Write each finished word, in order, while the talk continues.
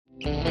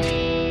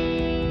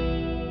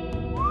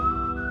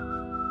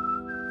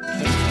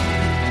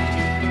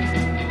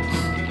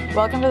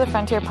Welcome to the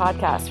Frontier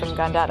Podcast from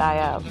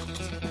Gun.io.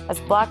 As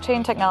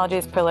blockchain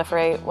technologies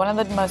proliferate, one of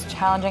the most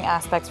challenging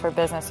aspects for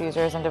business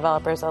users and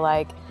developers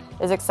alike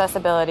is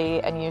accessibility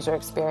and user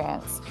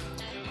experience.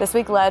 This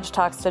week, Ledge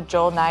talks to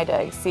Joel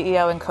Neidig,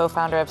 CEO and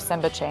co-founder of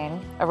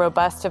Symbachain, a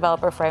robust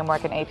developer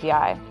framework and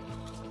API.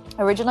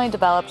 Originally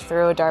developed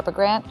through a DARPA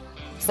grant,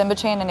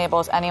 Symbachain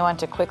enables anyone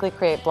to quickly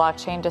create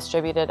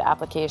blockchain-distributed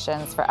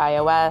applications for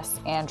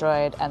iOS,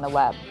 Android, and the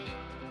web.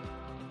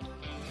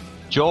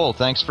 Joel,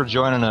 thanks for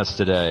joining us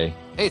today.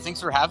 Hey,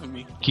 thanks for having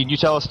me. Can you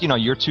tell us,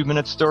 your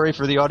 2-minute story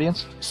for the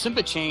audience?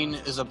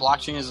 Symbachain is a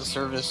blockchain as a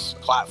service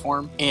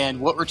platform. And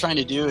what we're trying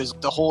to do is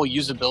the whole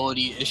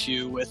usability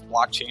issue with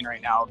blockchain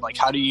right now. Like,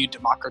 how do you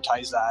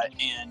democratize that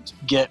and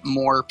get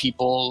more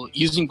people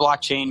using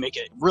blockchain, make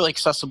it really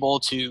accessible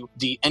to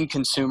the end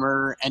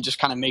consumer and just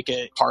kind of make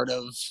it part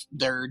of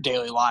their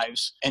daily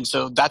lives? And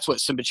so that's what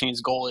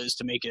Symbachain's goal is,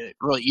 to make it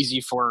really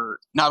easy for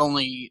not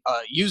only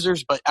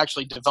users, but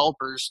actually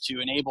developers to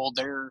enable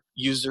their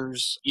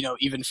users,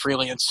 even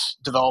freelance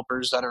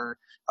developers that are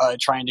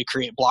trying to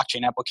create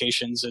blockchain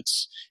applications.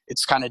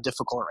 It's kind of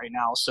difficult right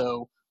now.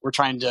 So we're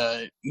trying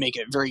to make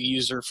it very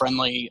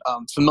user-friendly,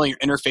 familiar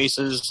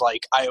interfaces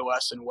like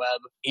iOS and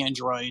web,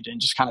 Android, and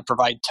just kind of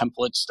provide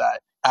templates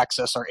that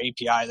access our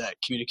API that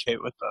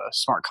communicate with the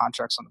smart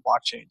contracts on the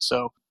blockchain.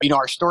 So,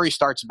 our story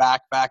starts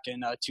back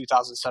in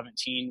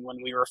 2017 when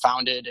we were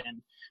founded,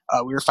 and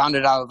we were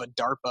founded out of a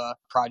DARPA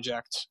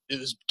project. It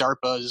was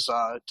DARPA's,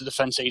 the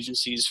defense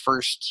agency's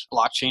first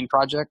blockchain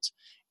project.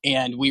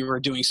 And we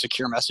were doing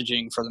secure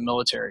messaging for the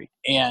military.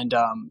 And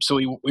so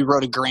we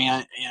wrote a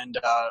grant and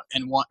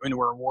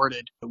were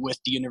awarded with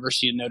the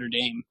University of Notre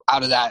Dame.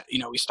 Out of that,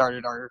 we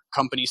started our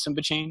company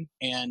Symbachain.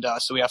 And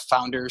so we have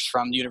founders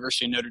from the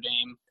University of Notre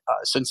Dame.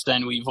 Since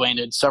then, we've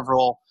landed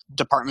several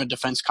Department of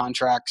Defense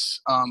contracts,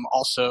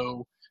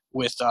 also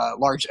with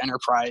large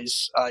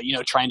enterprise,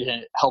 trying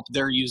to help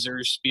their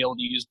users be able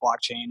to use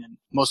blockchain, and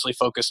mostly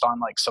focused on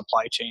like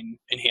supply chain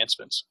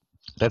enhancements.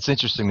 That's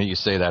interesting that you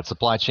say that.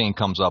 Supply chain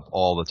comes up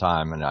all the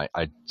time, and I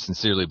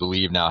sincerely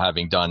believe now,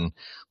 having done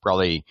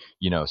probably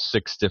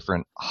 6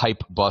 different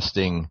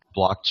hype-busting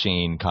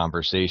blockchain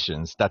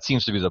conversations, that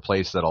seems to be the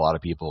place that a lot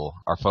of people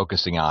are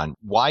focusing on.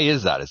 Why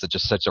is that? Is it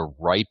just such a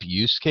ripe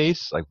use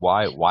case? Like,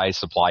 why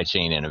supply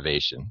chain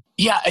innovation?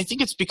 Yeah, I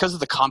think it's because of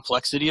the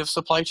complexity of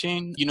supply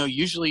chain.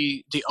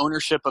 Usually the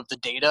ownership of the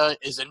data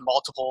is in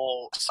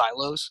multiple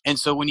silos. And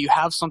so when you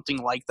have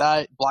something like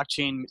that,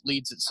 blockchain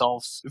leads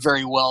itself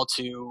very well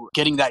to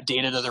getting that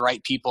data to the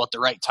right people at the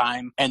right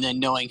time, and then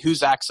knowing who's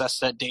accessed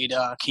that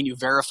data. Can you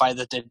verify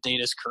that the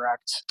data is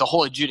correct? The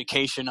whole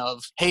adjudication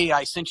of, hey,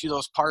 I sent you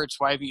those parts.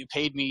 Why haven't you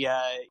paid me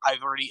yet?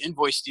 I've already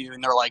invoiced you.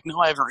 And they're like, no,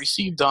 I haven't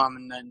received them.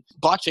 And then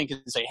blockchain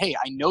can say, hey,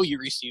 I know you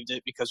received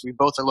it because we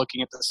both are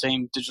looking at the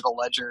same digital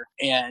ledger,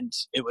 and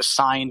it was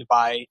signed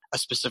by a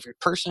specific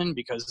person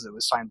because it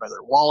was signed by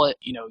their wallet.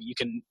 You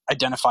can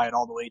identify it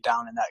all the way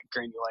down in that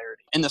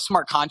granularity. And the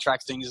smart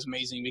contract thing is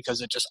amazing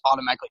because it just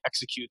automatically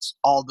executes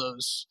all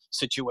those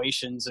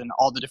situations and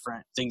all the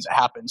different things that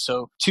happen.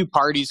 So 2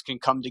 parties can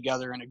come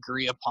together and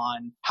agree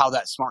upon how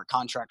that smart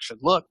contract should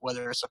look,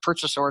 whether it's a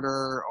purchase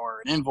order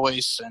or an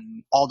invoice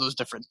and all those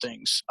different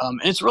things. And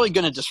it's really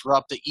going to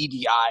disrupt the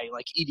EDI.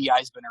 Like, EDI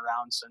has been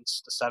around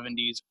since the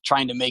 70s,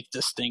 trying to make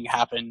this thing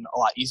happen a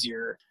lot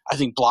easier. I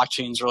think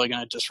blockchain is really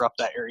going to disrupt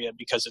that area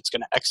because it's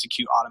going to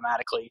execute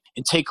automatically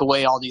and take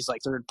away all these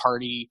like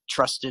third-party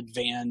trusted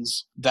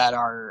vans that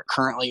are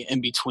currently in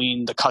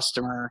between the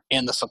customer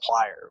and the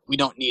supplier. We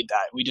don't need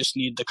that. We just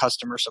need the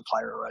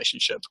customer-supplier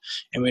relationship,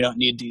 and we don't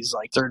need these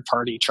like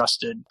third-party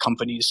trusted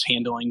companies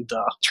handling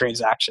the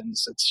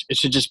transactions. It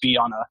should just be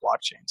on a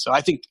blockchain. So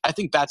I think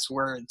that's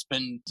where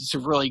it's a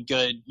really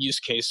good use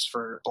case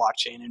for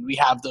blockchain, and we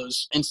have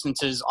those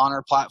instances on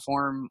our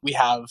platform. We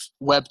have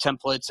web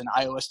templates and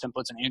iOS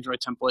templates and Android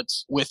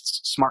templates with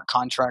smart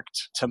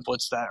contract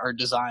templates that are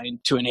designed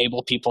to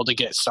enable people to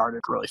get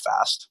started really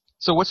fast.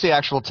 So what's the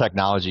actual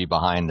technology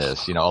behind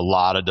this? A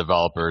lot of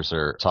developers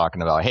are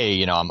talking about,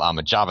 hey, I'm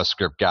a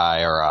JavaScript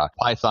guy or a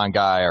Python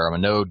guy or I'm a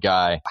Node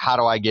guy. How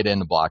do I get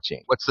into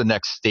blockchain? What's the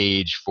next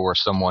stage for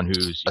someone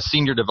who's a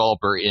senior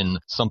developer in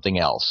something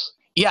else?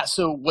 Yeah,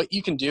 so what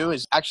you can do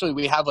is actually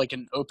we have like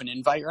an open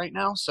invite right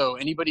now. So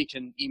anybody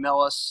can email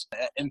us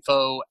at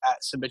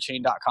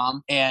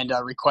info@symbachain.com and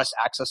request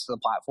access to the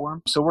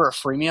platform. So we're a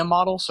freemium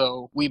model.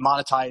 So we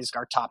monetize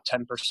our top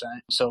 10%.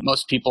 So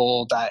most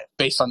people that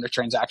based on their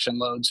transaction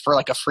loads for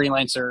like a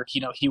freelancer,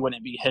 he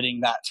wouldn't be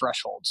hitting that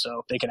threshold.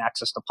 So they can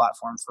access the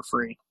platform for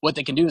free. What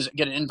they can do is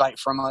get an invite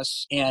from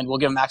us and we'll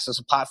give them access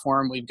to the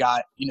platform. We've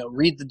got,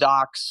 read the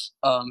docs,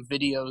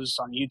 videos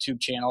on YouTube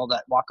channel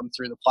that walk them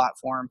through the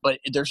platform, but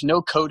there's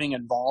no coding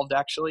involved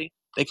actually.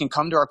 They can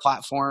come to our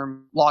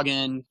platform, log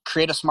in,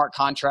 create a smart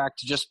contract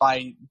just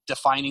by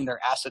defining their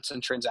assets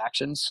and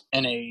transactions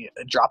in a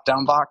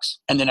drop-down box,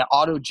 and then it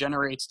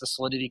auto-generates the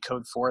Solidity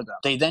code for them.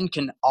 They then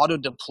can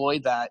auto-deploy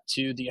that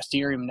to the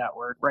Ethereum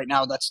network. Right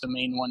now, that's the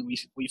main one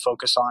we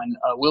focus on.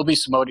 We'll be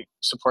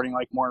supporting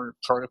like more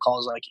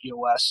protocols like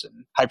EOS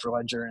and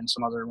Hyperledger and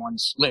some other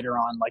ones later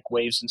on, like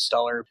Waves and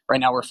Stellar. Right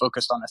now we're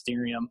focused on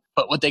Ethereum.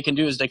 But what they can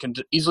do is they can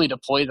easily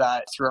deploy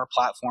that through our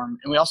platform.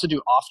 And we also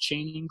do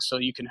off-chaining, so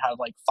you can have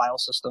like file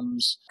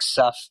systems,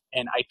 Ceph,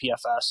 and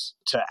IPFS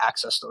to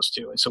access those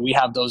two. And so we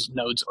have those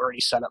nodes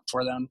already set up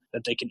for them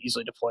that they can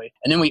easily deploy.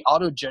 And then we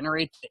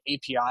auto-generate the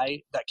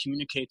API that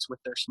communicates with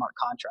their smart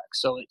contract.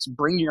 So it's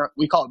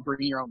we call it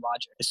bring your own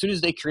logic. As soon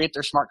as they create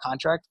their smart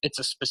contract, it's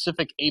a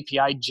specific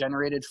API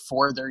generated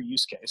for their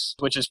use case,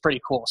 which is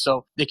pretty cool.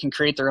 So they can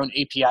create their own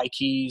API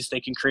keys.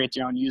 They can create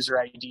their own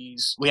user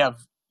IDs. We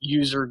have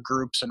user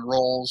groups and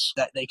roles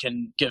that they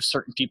can give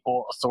certain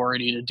people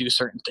authority to do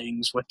certain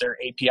things with their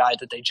API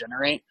that they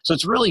generate. So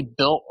it's really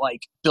built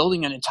like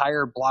building an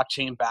entire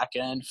blockchain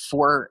backend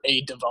for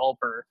a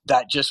developer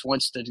that just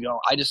wants to go,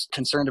 I just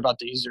concerned about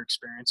the user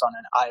experience on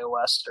an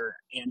iOS or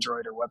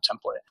Android or web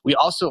template. We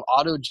also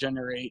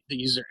auto-generate the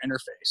user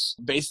interface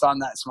based on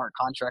that smart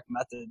contract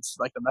methods,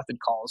 like the method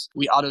calls.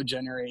 We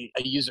auto-generate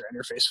a user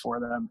interface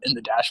for them in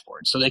the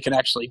dashboard so they can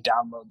actually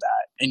download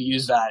that and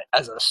use that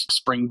as a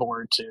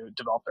springboard to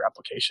develop their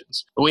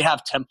applications. But we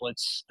have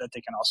templates that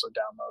they can also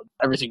download.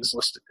 Everything's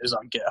listed is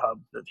on GitHub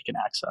that they can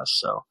access.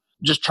 So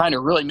just trying to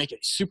really make it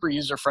super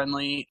user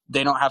friendly.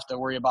 They don't have to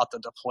worry about the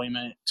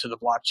deployment to the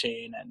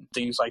blockchain and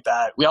things like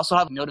that. We also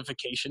have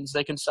notifications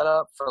they can set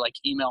up for like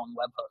email and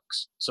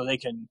webhooks. So they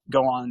can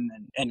go on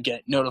and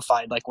get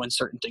notified like when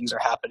certain things are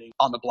happening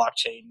on the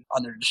blockchain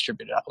on their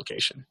distributed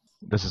application.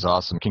 This is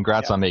awesome.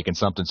 Congrats on making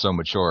something so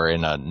mature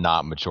in a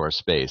not mature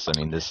space. I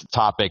mean, this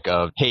topic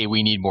of, hey,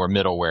 we need more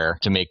middleware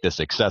to make this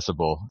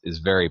accessible is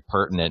very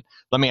pertinent.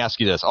 Let me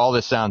ask you this. All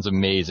this sounds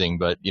amazing,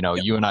 but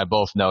you and I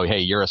both know, hey,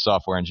 you're a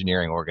software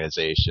engineering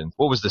organization.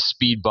 What was the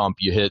speed bump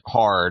you hit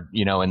hard,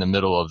 in the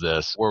middle of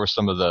this? What were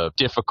some of the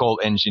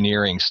difficult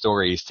engineering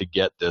stories to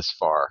get this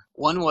far?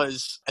 One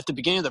was at the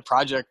beginning of the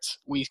project,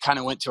 we kind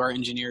of went to our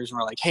engineers and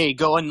we're like, hey,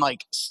 go and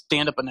like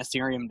stand up an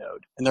Ethereum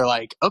node. And they're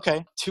like,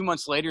 okay. 2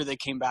 months later, they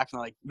came back and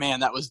they're like,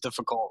 man, that was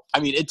difficult. I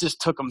mean, it just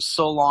took them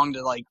so long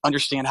to like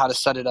understand how to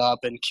set it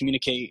up and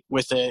communicate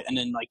with it and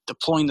then like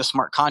deploying the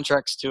smart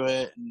contracts to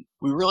it. And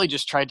we really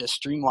just tried to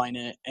streamline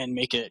it and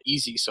make it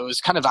easy. So it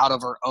was kind of out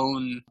of our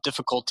own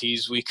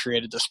difficulties, we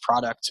created this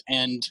product.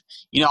 And,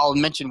 I'll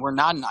mention we're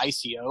not an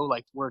ICO,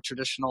 like we're a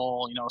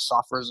traditional,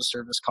 software as a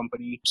service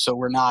company. So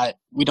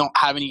we don't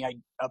have any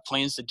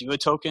plans to do a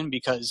token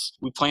because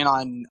we plan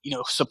on,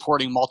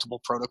 supporting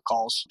multiple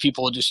protocols.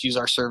 People will just use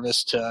our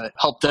service to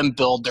help them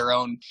build their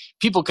own.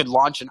 People could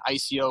launch an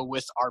ICO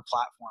with our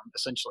platform,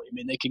 essentially. I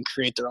mean, they can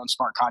create their own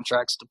smart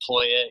contracts,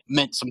 deploy it,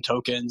 mint some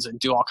tokens, and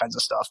do all kinds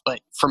of stuff. But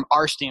from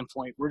our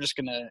standpoint, we're just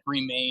going to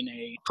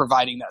remain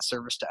providing that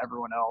service to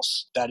everyone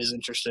else that is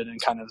interested in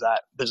kind of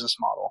that business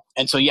model.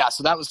 And so,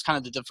 so that was kind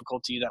of the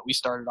difficulty that we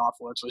started off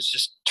with, was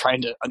just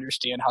trying to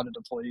understand how to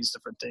deploy these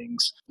different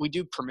things. We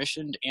do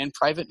permissioned and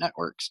private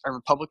networks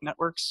or public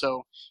networks.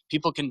 So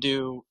people can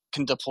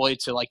deploy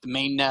to like the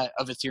mainnet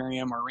of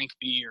Ethereum or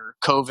Rinkeby or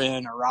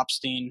Kovan or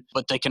Ropstein,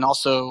 but they can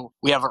also,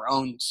 we have our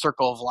own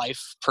Circle of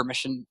Life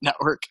permission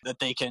network that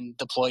they can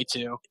deploy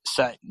to,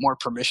 set more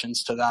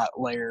permissions to that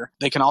layer.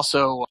 They can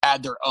also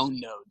add their own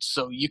nodes.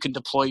 So you can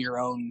deploy your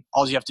own,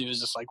 all you have to do is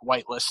just like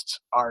whitelist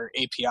our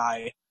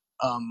API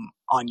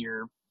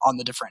on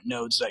the different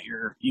nodes that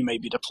you may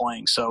be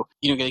deploying. So,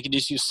 they can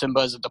just use Simba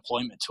as a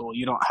deployment tool.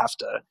 You don't have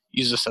to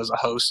use this as a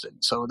host.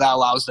 And so that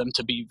allows them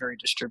to be very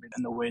distributed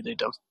in the way they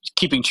do,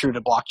 keeping true to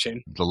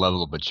blockchain. The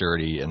level of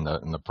maturity in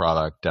the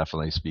product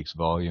definitely speaks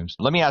volumes.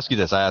 Let me ask you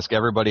this. I ask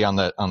everybody on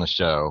the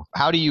show,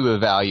 how do you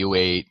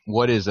evaluate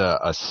what is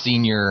a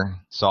senior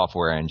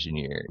software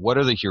engineer? What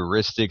are the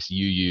heuristics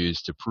you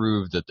use to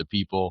prove that the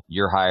people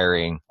you're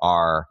hiring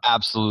are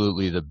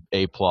absolutely the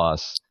A+?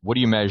 What do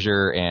you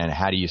measure and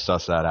how do you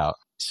suss that out?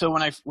 So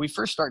when we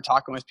first start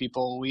talking with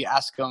people, we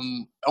ask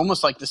them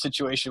almost like the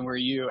situation where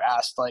you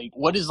asked, like,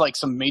 what is like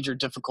some major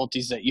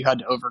difficulties that you had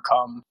to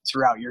overcome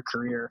throughout your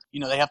career?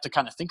 They have to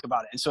kind of think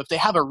about it. And so if they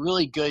have a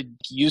really good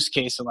use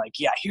case of like,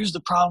 here's the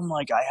problem,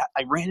 like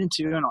I ran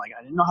into and like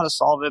I didn't know how to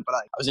solve it, but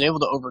I was able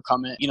to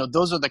overcome it.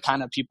 Those are the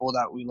kind of people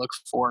that we look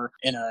for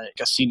in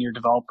a senior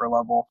developer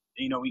level.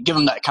 We give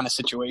them that kind of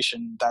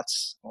situation.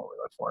 That's what we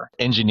look for.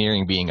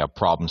 Engineering being a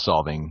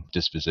problem-solving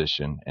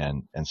disposition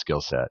and skill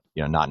set,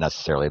 not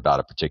necessarily about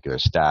a particular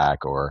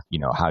stack or,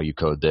 how you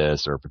code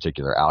this or a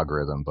particular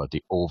algorithm, but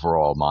the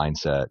overall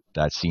mindset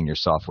that senior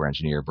software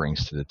engineer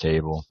brings to the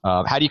table.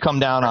 How do you come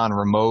down on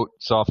remote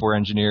software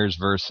engineers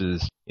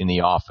versus in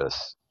the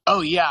office?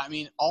 Oh, yeah. I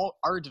mean, all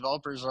our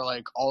developers are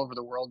like all over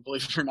the world,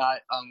 believe it or not.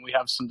 We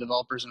have some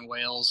developers in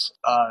Wales.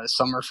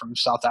 Some are from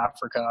South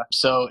Africa.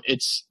 So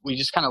we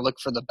just kind of look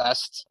for the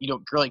best. You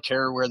don't really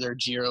care where they're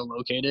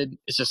geo-located.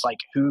 It's just like,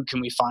 who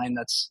can we find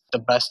that's the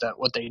best at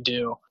what they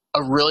do?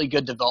 A really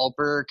good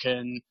developer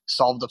can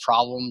solve the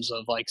problems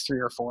of like 3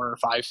 or 4 or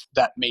 5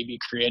 that may be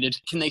created.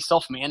 Can they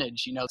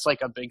self-manage? It's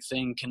like a big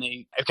thing. Can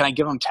I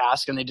give them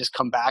tasks and they just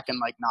come back and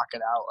like knock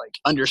it out, like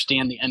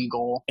understand the end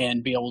goal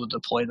and be able to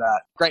deploy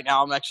that? Right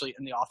now, I'm actually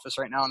in the office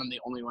right now and I'm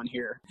the only one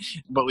here,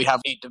 but we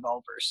have 8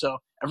 developers. So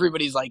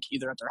everybody's like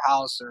either at their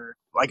house or,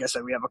 like I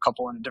said, we have a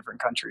couple in different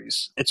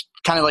countries. It's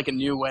kind of like a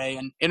new way.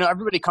 And,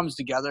 everybody comes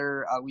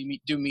together. We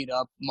meet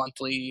up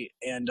monthly,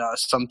 and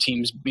some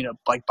teams meet up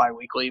like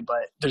bi-weekly,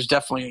 but there's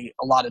definitely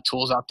a lot of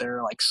tools out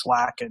there like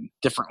Slack and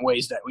different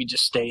ways that we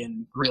just stay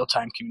in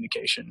real-time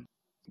communication.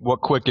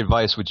 What quick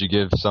advice would you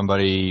give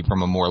somebody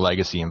from a more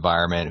legacy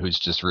environment who's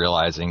just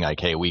realizing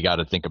like, hey, we got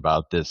to think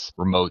about this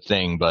remote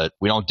thing, but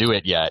we don't do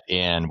it yet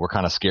and we're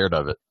kind of scared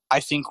of it? I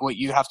think what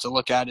you have to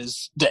look at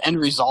is the end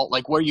result.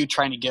 Like, what are you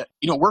trying to get?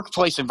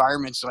 Workplace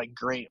environments are like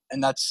great,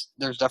 and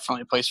there's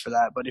definitely a place for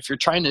that. But if you're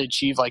trying to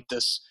achieve like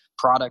this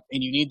product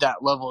and you need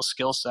that level of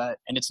skill set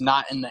and it's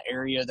not in the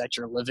area that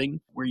you're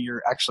living, where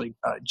you're actually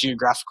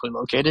geographically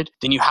located,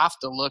 then you have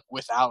to look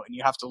without, and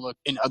you have to look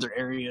in other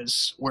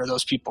areas where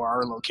those people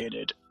are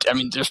located. I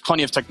mean, there's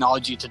plenty of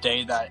technology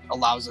today that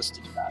allows us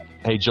to do that.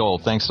 Hey, Joel,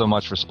 thanks so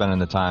much for spending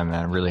the time,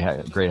 man. Really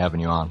great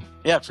having you on.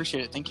 Yeah,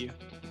 appreciate it. Thank you.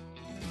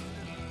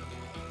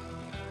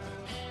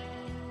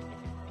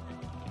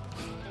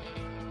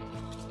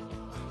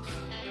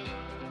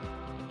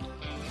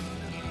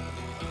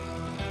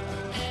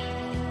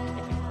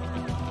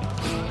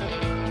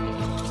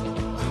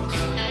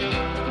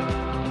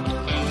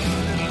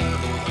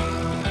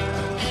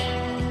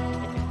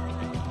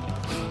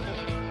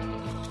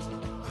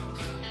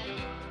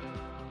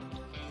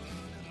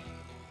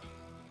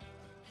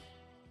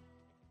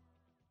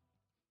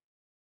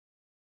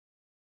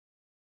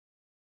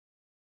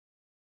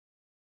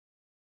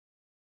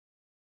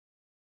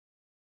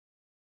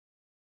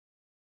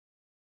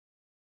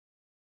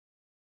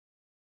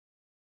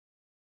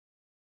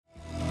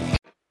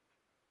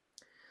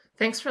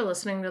 Thanks for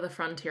listening to the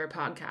Frontier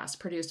podcast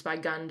produced by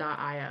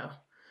Gun.io.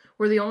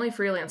 We're the only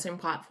freelancing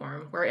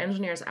platform where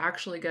engineers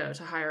actually go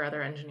to hire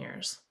other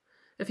engineers.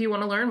 If you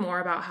want to learn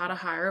more about how to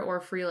hire or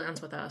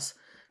freelance with us,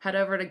 head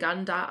over to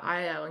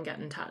Gun.io and get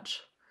in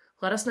touch.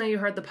 Let us know you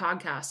heard the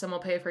podcast and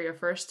we'll pay for your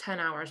first 10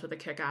 hours with a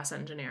kick-ass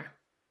engineer.